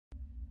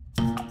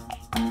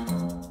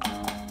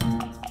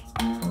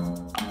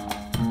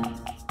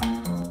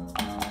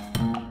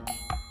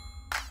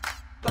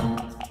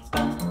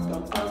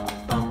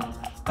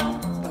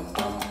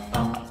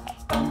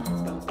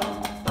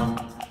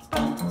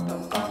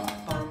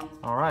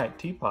right,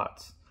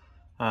 teapots.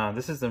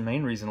 This is the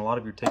main reason a lot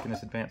of you are taking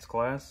this advanced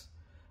class.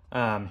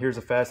 Here's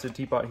a faceted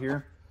teapot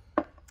here.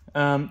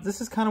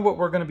 This is kind of what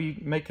we're going to be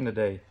making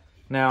today.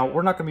 Now,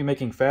 we're not going to be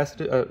making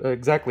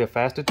exactly a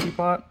faceted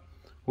teapot.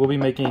 We'll be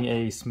making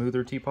a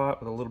smoother teapot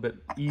with a little bit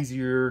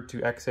easier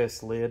to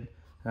access lid.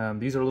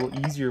 These are a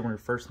little easier when you're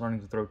first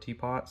learning to throw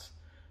teapots.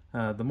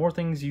 The more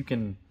things you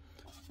can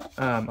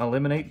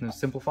eliminate and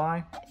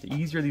simplify, the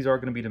easier these are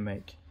going to be to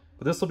make.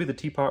 But this will be the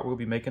teapot we'll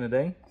be making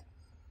today.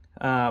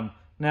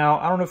 Now,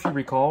 I don't know if you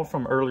recall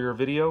from earlier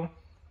video,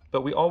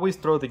 but we always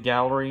throw the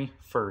gallery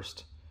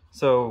first.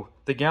 So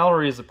the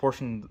gallery is the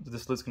portion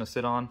this lid's going to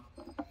sit on.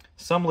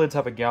 Some lids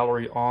have a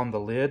gallery on the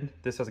lid.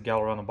 This has a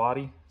gallery on the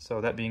body.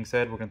 So that being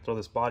said, we're going to throw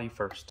this body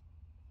first.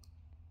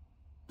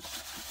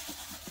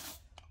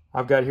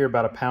 I've got here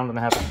about 1.5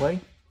 pounds of clay.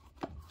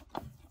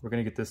 We're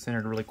going to get this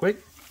centered really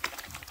quick.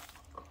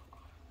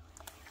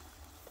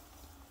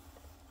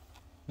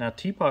 Now,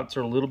 teapots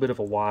are a little bit of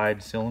a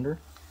wide cylinder.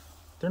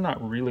 They're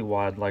not really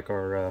wide like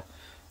our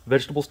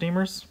vegetable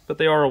steamers, but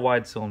they are a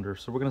wide cylinder.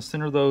 So we're going to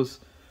center those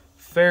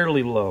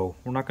fairly low.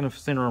 We're not going to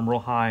center them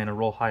real high in a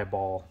real high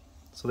ball.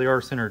 So they are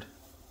centered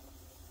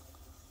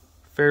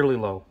fairly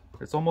low.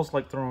 It's almost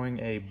like throwing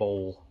a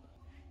bowl.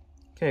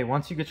 Okay,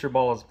 once you get your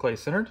ball of clay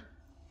centered,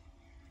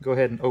 go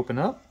ahead and open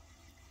up.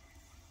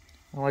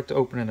 I like to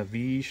open in a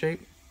V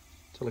shape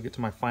until I get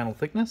to my final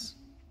thickness.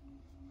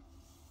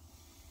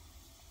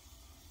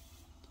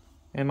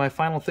 And my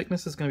final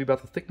thickness is going to be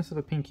about the thickness of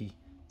a pinky,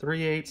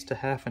 3/8 to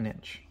 1/2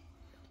 inch.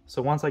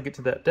 So once I get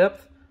to that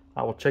depth,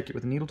 I will check it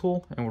with a needle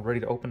tool and we're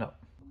ready to open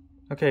up.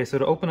 Okay, so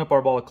to open up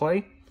our ball of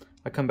clay,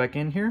 I come back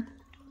in here.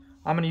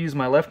 I'm going to use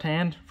my left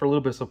hand for a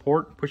little bit of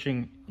support,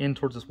 pushing in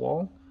towards this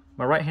wall.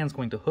 My right hand's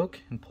going to hook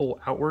and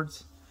pull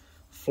outwards,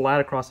 flat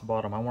across the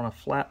bottom. I want a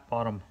flat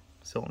bottom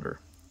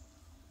cylinder.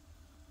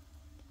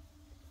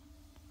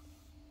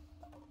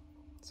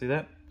 See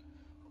that?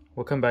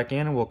 We'll come back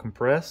in and we'll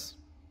compress.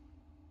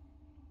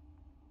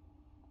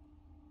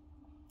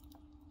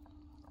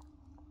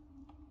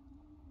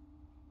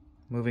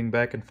 Moving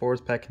back and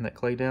forth, packing that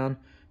clay down.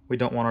 We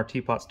don't want our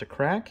teapots to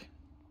crack.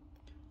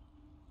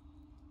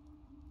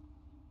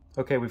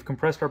 Okay, we've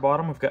compressed our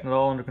bottom, we've gotten it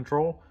all under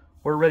control.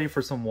 We're ready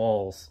for some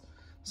walls.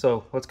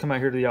 So let's come out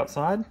here to the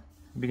outside,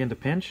 begin to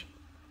pinch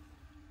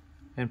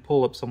and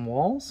pull up some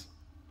walls.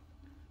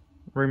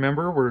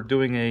 Remember, we're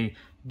doing a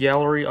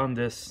gallery on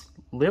this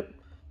lip,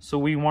 so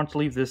we want to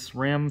leave this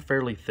rim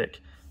fairly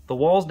thick. The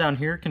walls down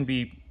here can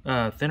be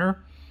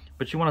thinner,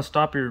 but you want to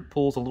stop your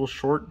pulls a little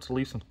short to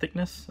leave some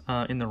thickness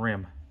in the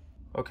rim.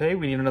 Okay,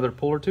 we need another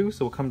pull or two,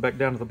 so we'll come back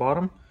down to the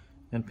bottom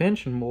and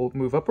pinch and we'll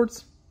move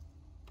upwards.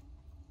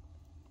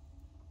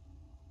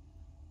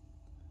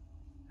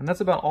 And that's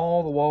about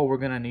all the wall we're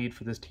going to need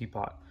for this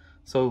teapot.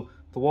 So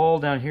the wall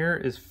down here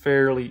is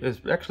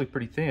actually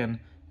pretty thin,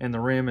 and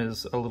the rim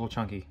is a little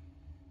chunky.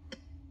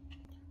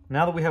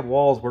 Now that we have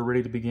walls, we're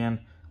ready to begin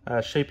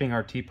shaping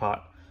our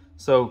teapot.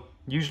 So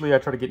usually I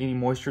try to get any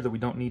moisture that we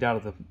don't need out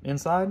of the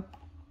inside,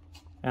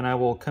 and I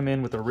will come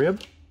in with a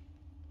rib.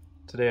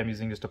 Today I'm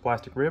using just a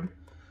plastic rib,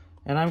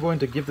 and I'm going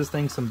to give this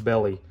thing some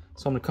belly.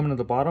 So I'm going to come into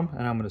the bottom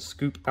and I'm going to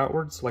scoop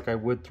outwards like I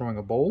would throwing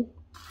a bowl,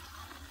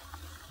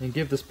 and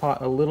give this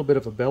pot a little bit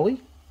of a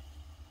belly.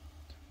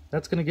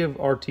 That's going to give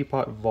our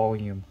teapot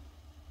volume.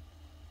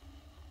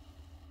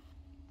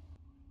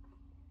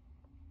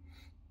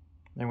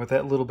 And with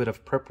that little bit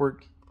of prep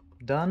work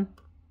done,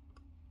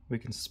 we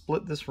can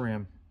split this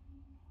rim.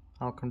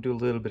 I'll come do a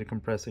little bit of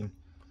compressing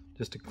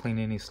just to clean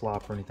any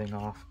slop or anything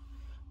off.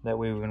 That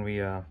way when we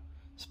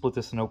split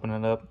this and open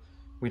it up,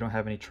 we don't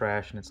have any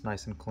trash and it's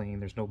nice and clean.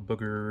 There's no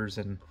boogers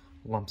and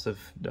lumps of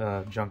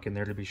junk in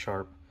there to be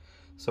sharp.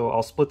 So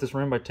I'll split this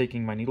rim by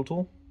taking my needle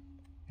tool,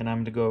 and I'm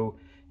going to go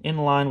in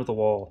line with the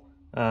wall.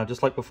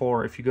 Just like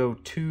before, if you go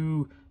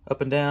too up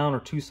and down or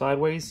too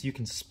sideways, you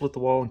can split the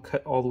wall and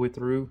cut all the way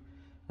through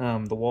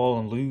the wall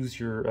and lose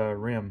your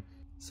rim.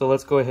 So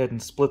let's go ahead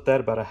and split that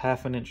about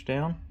 1/2 inch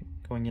down,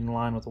 going in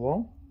line with the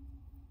wall.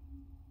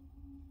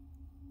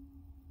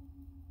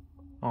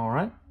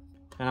 Alright,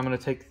 and I'm going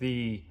to take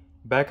the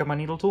back of my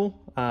needle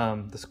tool,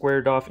 the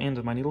squared off end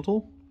of my needle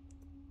tool,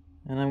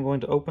 and I'm going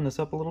to open this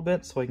up a little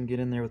bit so I can get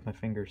in there with my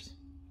fingers.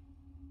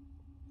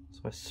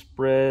 So I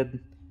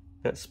spread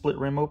that split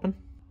rim open.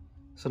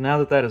 So now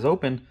that that is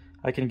open,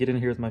 I can get in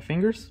here with my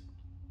fingers,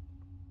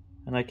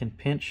 and I can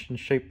pinch and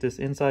shape this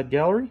inside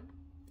gallery,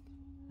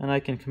 and I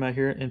can come out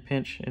here and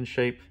pinch and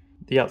shape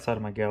the outside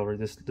of my gallery,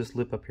 this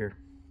lip up here.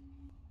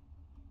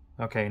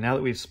 Okay, now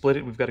that we've split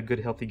it, we've got a good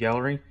healthy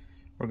gallery.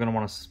 We're going to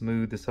want to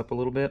smooth this up a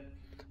little bit.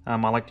 I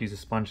like to use a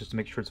sponge just to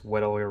make sure it's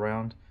wet all the way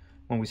around.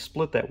 When we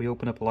split that, we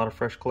open up a lot of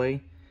fresh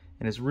clay,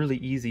 and it's really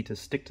easy to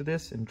stick to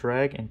this and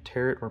drag and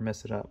tear it or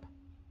mess it up.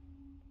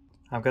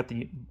 I've got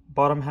the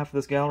bottom half of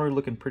this gallery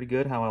looking pretty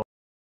good how I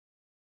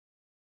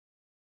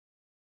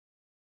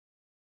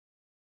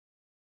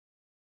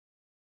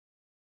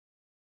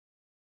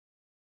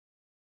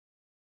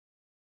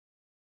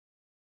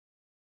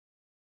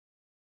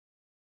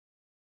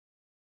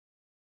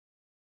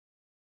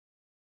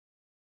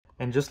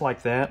And just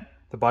like that,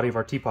 the body of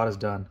our teapot is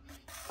done.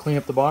 Clean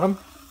up the bottom.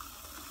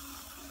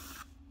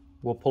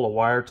 We'll pull a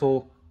wire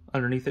tool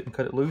underneath it and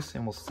cut it loose,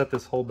 and we'll set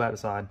this whole bat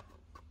aside.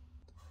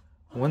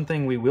 One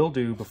thing we will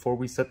do before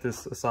we set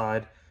this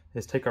aside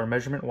is take our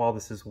measurement while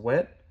this is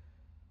wet,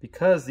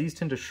 because these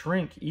tend to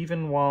shrink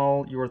even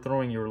while you are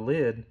throwing your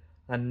lid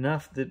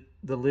enough that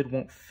the lid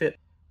won't fit.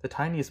 The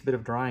tiniest bit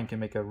of drying can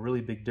make a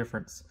really big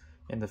difference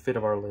in the fit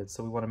of our lid,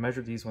 so we want to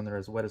measure these when they're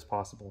as wet as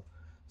possible.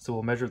 So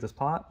we'll measure this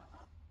pot,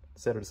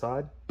 set it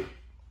aside,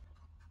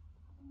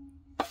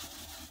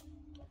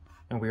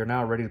 and we are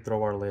now ready to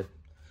throw our lid.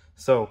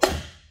 So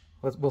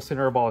we'll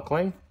center a ball of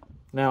clay.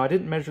 Now I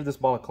didn't measure this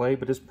ball of clay,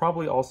 but it's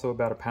probably also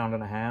about 1.5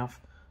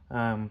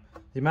 pounds.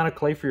 The amount of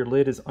clay for your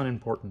lid is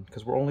unimportant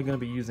because we're only going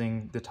to be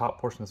using the top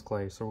portion of this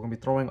clay, so we're going to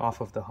be throwing off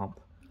of the hump.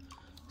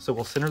 So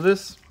we'll center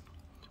this.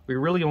 We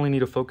really only need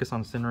to focus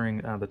on centering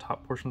the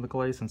top portion of the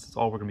clay since it's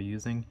all we're going to be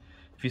using.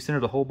 If you center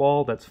the whole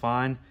ball, that's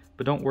fine,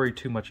 but don't worry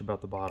too much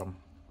about the bottom.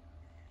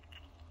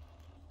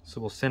 So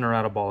we'll center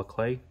out a ball of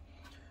clay.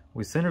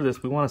 We center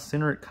this, we want to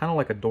center it kind of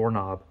like a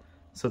doorknob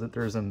so that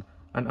there's an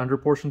under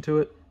portion to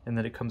it and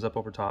then it comes up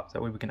over top.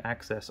 That way we can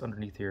access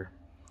underneath here.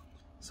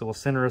 So we'll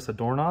center us a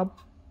doorknob.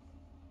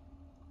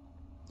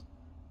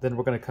 Then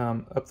we're going to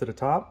come up to the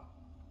top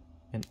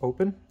and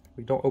open.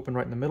 We don't open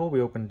right in the middle, we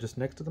open just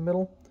next to the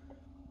middle.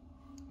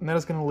 And that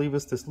is going to leave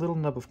us this little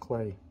nub of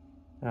clay.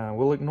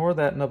 We'll ignore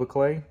that nub of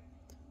clay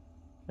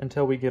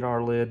until we get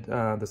our lid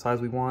the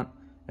size we want,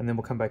 and then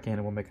we'll come back in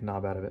and we'll make a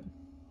knob out of it.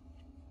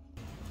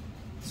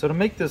 So to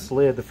make this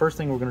lid, the first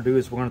thing we're going to do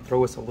is we're going to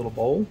throw us a little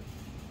bowl.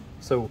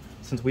 So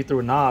since we threw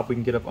a knob, we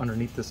can get up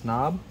underneath this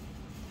knob,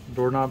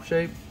 doorknob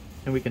shape,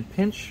 and we can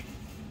pinch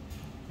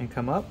and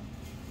come up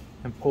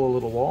and pull a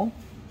little wall.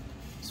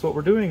 So what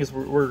we're doing is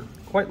we're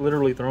quite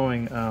literally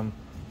throwing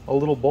a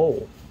little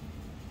bowl.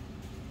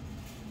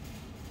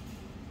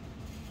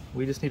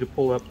 We just need to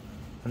pull up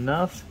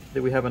enough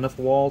that we have enough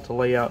wall to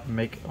lay out and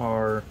make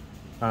our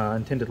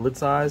intended lid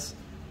size.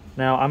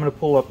 Now I'm going to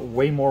pull up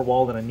way more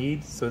wall than I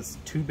need, so it's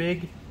too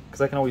big, because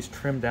I can always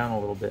trim down a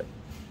little bit.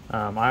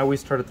 I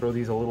always try to throw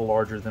these a little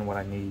larger than what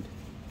I need.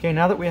 Okay,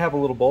 now that we have a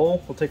little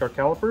bowl, we'll take our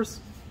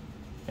calipers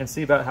and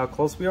see about how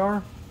close we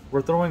are.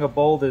 We're throwing a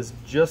bowl that's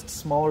just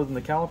smaller than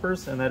the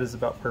calipers, and that is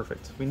about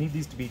perfect. We need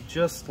these to be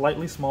just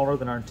slightly smaller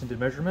than our intended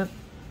measurement,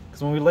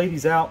 because when we lay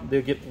these out,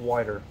 they'll get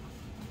wider.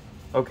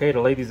 Okay,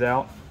 to lay these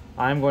out,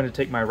 I'm going to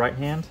take my right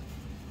hand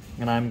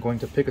and I'm going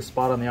to pick a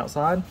spot on the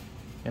outside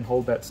and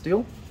hold that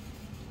still.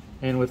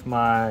 And with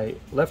my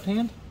left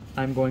hand,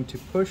 I'm going to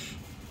push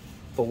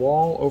the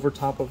wall over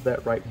top of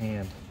that right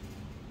hand.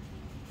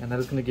 And that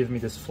is going to give me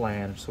this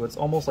flange. So it's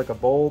almost like a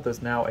bowl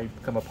that's now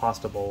become a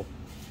pasta bowl.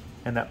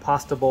 And that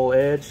pasta bowl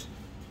edge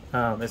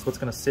is what's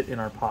going to sit in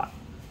our pot.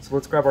 So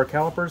let's grab our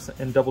calipers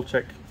and double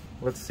check.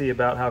 Let's see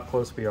about how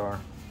close we are.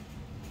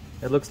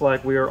 It looks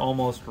like we are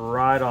almost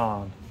right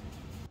on.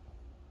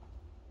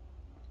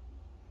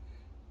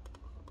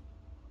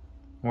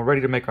 We're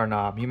ready to make our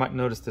knob. You might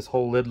notice this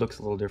whole lid looks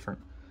a little different.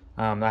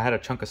 I had a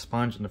chunk of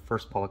sponge in the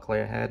first ball of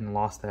clay I had and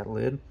lost that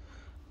lid.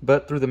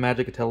 But through the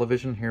magic of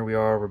television, here we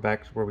are, we're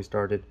back to where we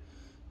started.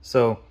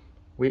 So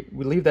we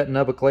leave that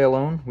nub of clay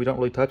alone. We don't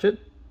really touch it.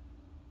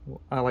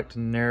 I like to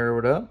narrow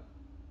it up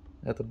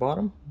at the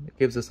bottom. It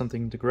gives us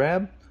something to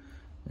grab.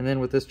 And then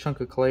with this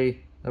chunk of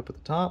clay up at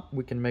the top,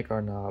 we can make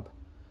our knob.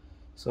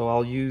 So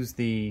I'll use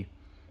the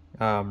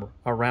a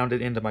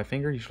rounded end of my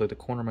finger, usually the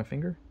corner of my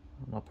finger.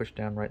 And I'll push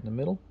down right in the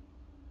middle.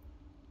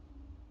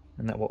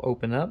 And that will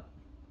open up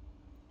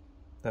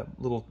that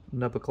little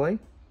nub of clay.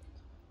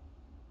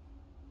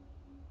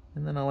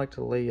 And then I like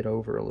to lay it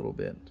over a little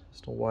bit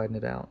just to widen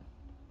it out.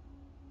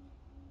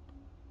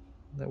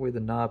 That way the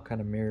knob kind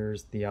of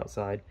mirrors the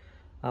outside.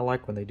 I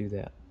like when they do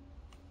that.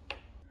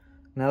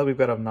 Now that we've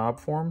got a knob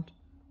formed,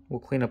 we'll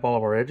clean up all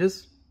of our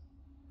edges.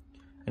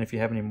 And if you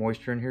have any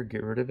moisture in here,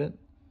 get rid of it.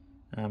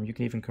 You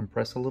can even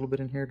compress a little bit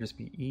in here, just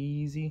be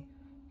easy,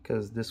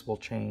 because this will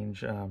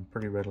change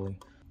pretty readily.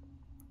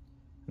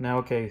 Now,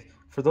 okay,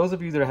 for those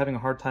of you that are having a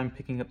hard time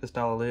picking up this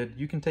style of lid,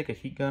 you can take a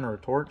heat gun or a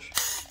torch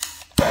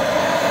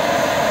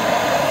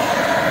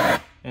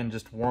and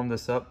just warm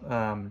this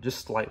up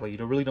just slightly.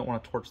 You really don't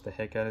want to torch the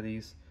heck out of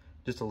these,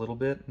 just a little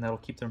bit, and that'll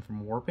keep them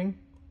from warping.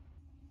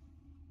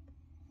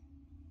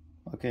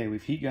 Okay,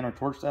 we've heat gun or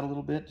torched out a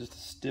little bit just to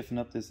stiffen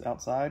up this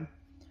outside.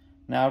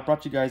 Now I've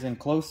brought you guys in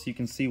close so you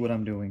can see what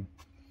I'm doing.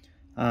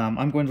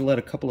 I'm going to let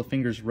a couple of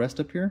fingers rest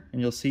up here,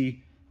 and you'll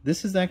see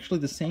this is actually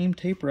the same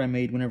taper I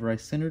made whenever I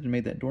centered and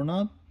made that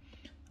doorknob.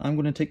 I'm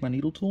going to take my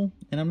needle tool,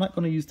 and I'm not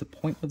going to use the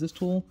point of this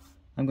tool.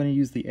 I'm going to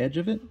use the edge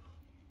of it,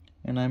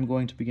 and I'm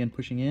going to begin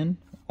pushing in,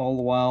 all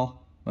the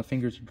while my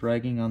fingers are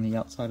dragging on the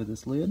outside of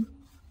this lid.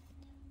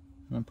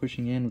 And I'm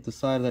pushing in with the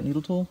side of that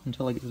needle tool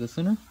until I get to the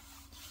center.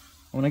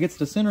 When I get to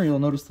the center, you'll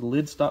notice the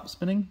lid stops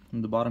spinning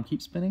and the bottom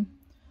keeps spinning.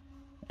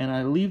 And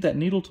I leave that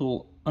needle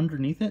tool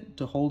underneath it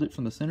to hold it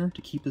from the center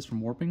to keep this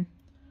from warping.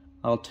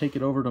 I'll take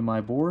it over to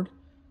my board,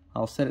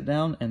 I'll set it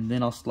down, and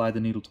then I'll slide the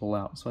needle tool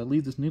out. So I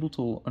leave this needle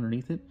tool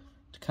underneath it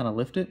to kind of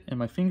lift it, and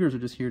my fingers are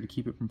just here to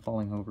keep it from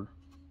falling over.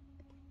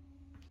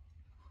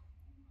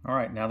 All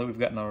right, now that we've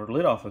gotten our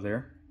lid off of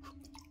there,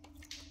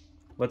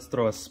 let's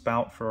throw a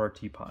spout for our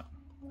teapot.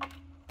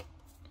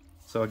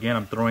 So again,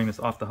 I'm throwing this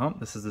off the hump.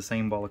 This is the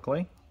same ball of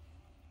clay.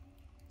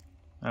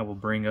 I will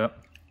bring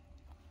up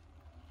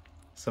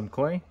some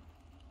clay.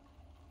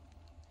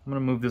 I'm gonna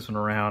move this one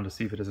around to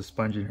see if it has a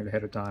sponge in it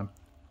ahead of time.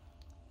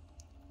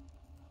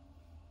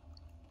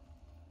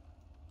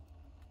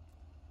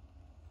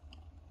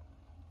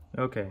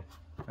 Okay,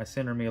 I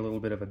center me a little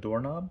bit of a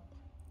doorknob.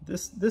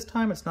 This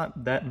time it's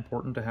not that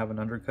important to have an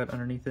undercut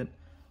underneath it.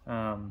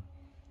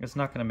 It's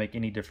not gonna make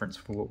any difference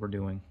for what we're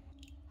doing.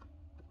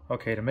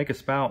 Okay, to make a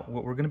spout,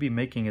 what we're gonna be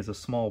making is a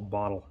small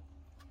bottle.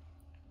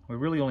 We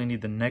really only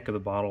need the neck of the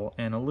bottle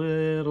and a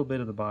little bit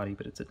of the body,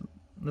 but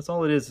that's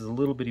all it is a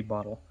little bitty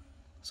bottle.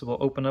 So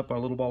we'll open up our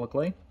little ball of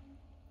clay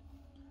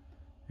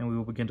and we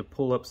will begin to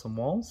pull up some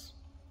walls.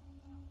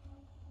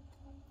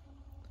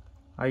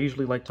 I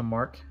usually like to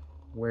mark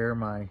where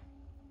my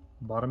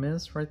bottom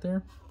is right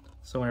there.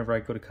 So whenever I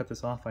go to cut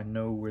this off, I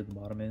know where the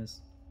bottom is.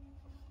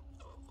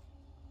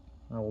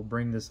 I will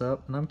bring this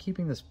up, and I'm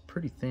keeping this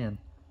pretty thin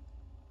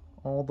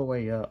all the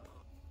way up.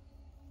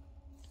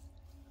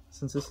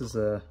 Since this is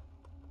a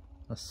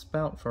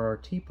spout for our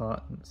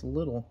teapot, and it's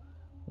little,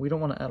 we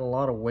don't want to add a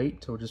lot of weight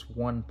to just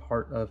one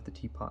part of the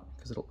teapot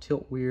because it'll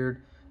tilt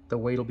weird, the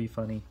weight will be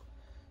funny.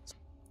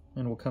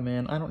 And we'll come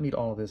in, I don't need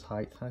all of this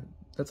height,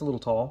 that's a little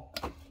tall.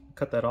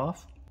 Cut that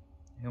off,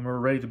 and we're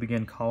ready to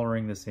begin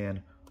collaring this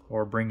in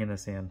or bringing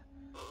this in.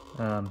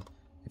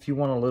 If you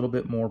want a little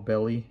bit more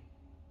belly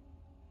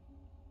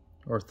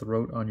or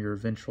throat on your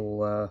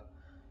eventual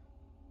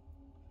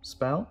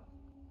spout,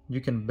 you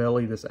can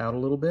belly this out a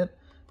little bit,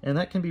 and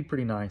that can be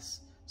pretty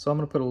nice. So I'm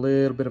going to put a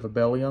little bit of a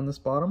belly on this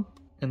bottom,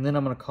 and then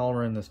I'm going to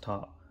collar in this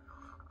top.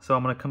 So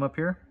I'm going to come up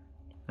here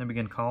and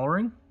begin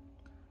collaring,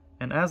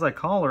 and as I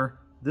collar,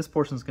 this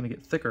portion is going to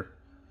get thicker.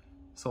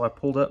 So I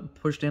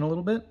pushed in a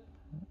little bit,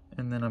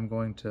 and then I'm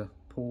going to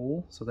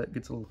pull so that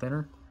gets a little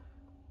thinner.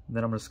 And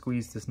then I'm going to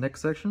squeeze this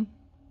next section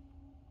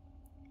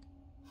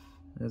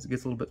as it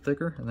gets a little bit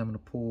thicker, and then I'm going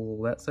to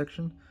pull that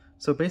section.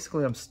 So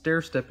basically I'm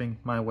stair-stepping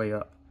my way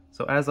up.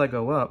 So as I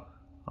go up,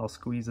 I'll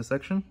squeeze a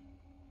section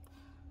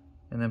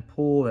and then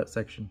pull that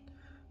section.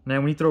 Now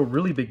when you throw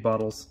really big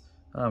bottles,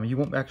 you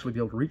won't actually be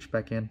able to reach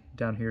back in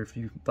down here if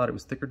you thought it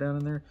was thicker down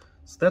in there.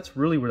 So that's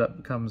really where that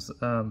becomes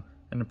an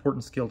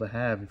important skill to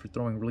have if you're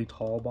throwing really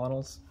tall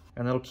bottles,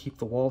 and that'll keep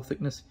the wall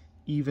thickness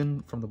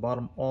even from the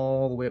bottom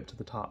all the way up to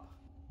the top.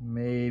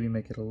 Maybe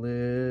make it a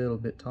little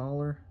bit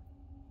taller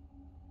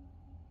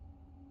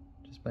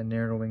just by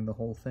narrowing the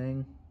whole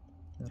thing.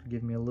 That'll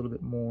give me a little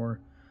bit more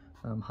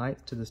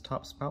height to this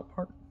top spout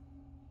part.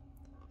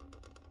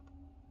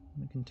 I'm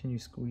going to continue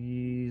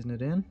squeezing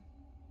it in, and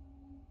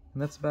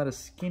that's about as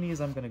skinny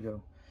as I'm going to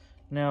go.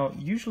 Now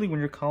usually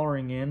when you're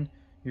collaring in,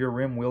 your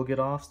rim will get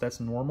off, so that's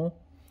normal.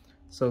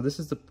 So this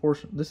is the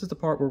part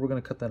where we're going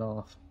to cut that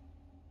off.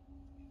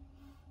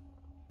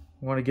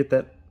 We want to get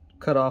that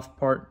cut off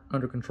part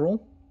under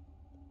control.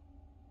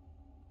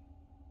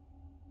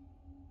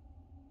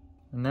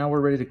 And now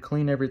we're ready to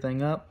clean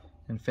everything up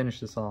and finish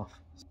this off.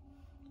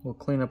 We'll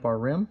clean up our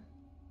rim.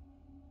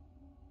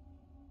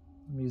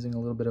 I'm using a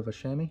little bit of a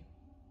chamois.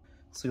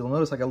 So you'll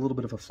notice I got a little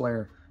bit of a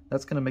flare.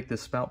 That's going to make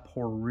this spout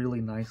pour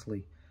really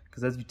nicely,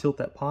 because as you tilt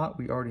that pot,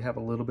 we already have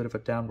a little bit of a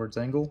downwards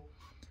angle.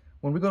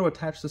 When we go to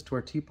attach this to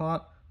our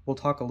teapot, we'll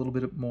talk a little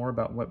bit more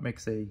about what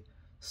makes a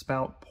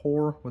spout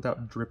pour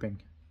without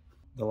dripping.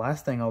 The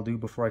last thing I'll do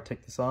before I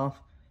take this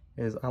off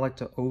is I like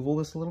to oval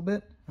this a little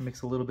bit. It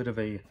makes a little bit of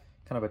a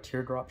kind of a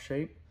teardrop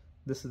shape.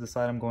 This is the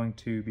side I'm going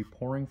to be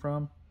pouring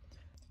from.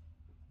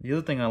 The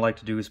other thing I like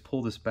to do is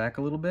pull this back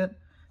a little bit,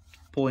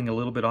 pulling a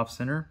little bit off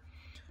center.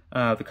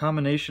 The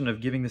combination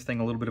of giving this thing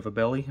a little bit of a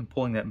belly and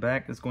pulling that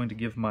back is going to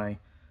give my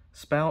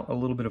spout a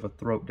little bit of a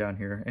throat down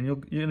here.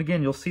 And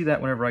again, you'll see that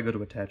whenever I go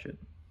to attach it.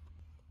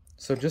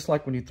 So just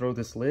like when you throw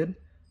this lid,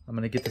 I'm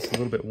going to get this a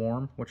little bit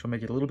warm, which will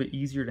make it a little bit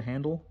easier to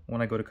handle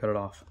when I go to cut it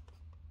off.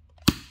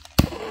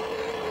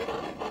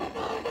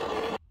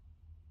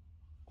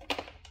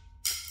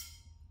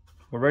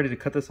 We're ready to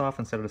cut this off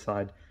and set it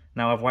aside.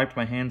 Now I've wiped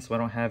my hands so I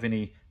don't have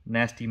any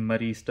nasty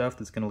muddy stuff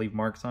that's going to leave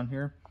marks on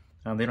here.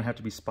 They don't have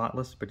to be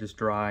spotless, but just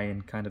dry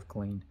and kind of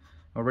clean.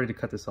 I'm ready to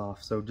cut this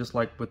off. So just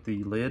like with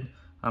the lid,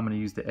 I'm going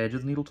to use the edge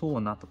of the needle tool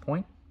and not the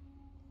point.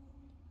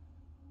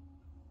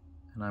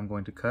 And I'm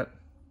going to cut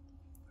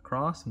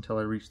across until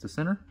I reach the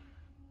center.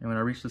 And when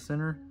I reach the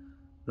center,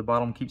 the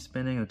bottom keeps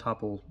spinning and the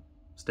top will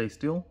stay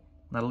still.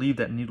 And I'll leave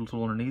that needle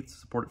tool underneath to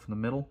support it from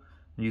the middle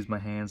and use my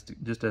hands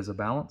just as a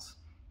balance.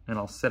 And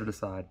I'll set it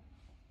aside.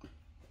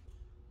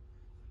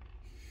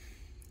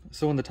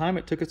 So in the time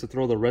it took us to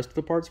throw the rest of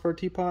the parts for our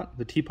teapot,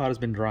 the teapot has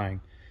been drying.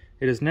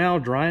 It is now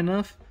dry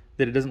enough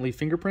that it doesn't leave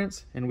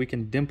fingerprints, and we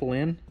can dimple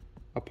in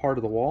a part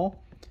of the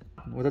wall.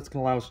 And what that's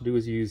going to allow us to do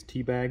is use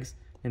tea bags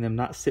and then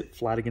not sit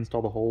flat against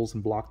all the holes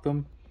and block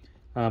them,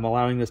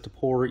 allowing this to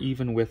pour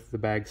even with the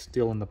bag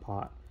still in the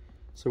pot.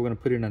 So we're going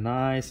to put in a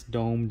nice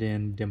domed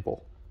in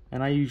dimple,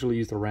 and I usually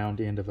use the round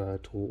end of a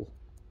tool.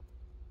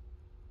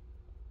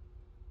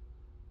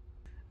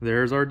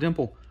 There's our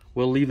dimple.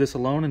 we'll leave this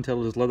alone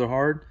until it is leather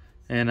hard,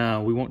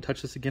 and we won't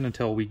touch this again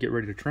until we get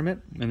ready to trim it,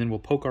 and then we'll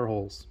poke our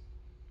holes.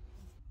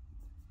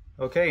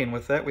 Okay, and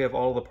with that we have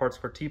all the parts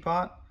for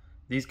Teapot.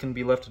 These can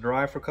be left to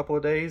dry for a couple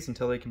of days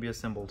until they can be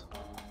assembled.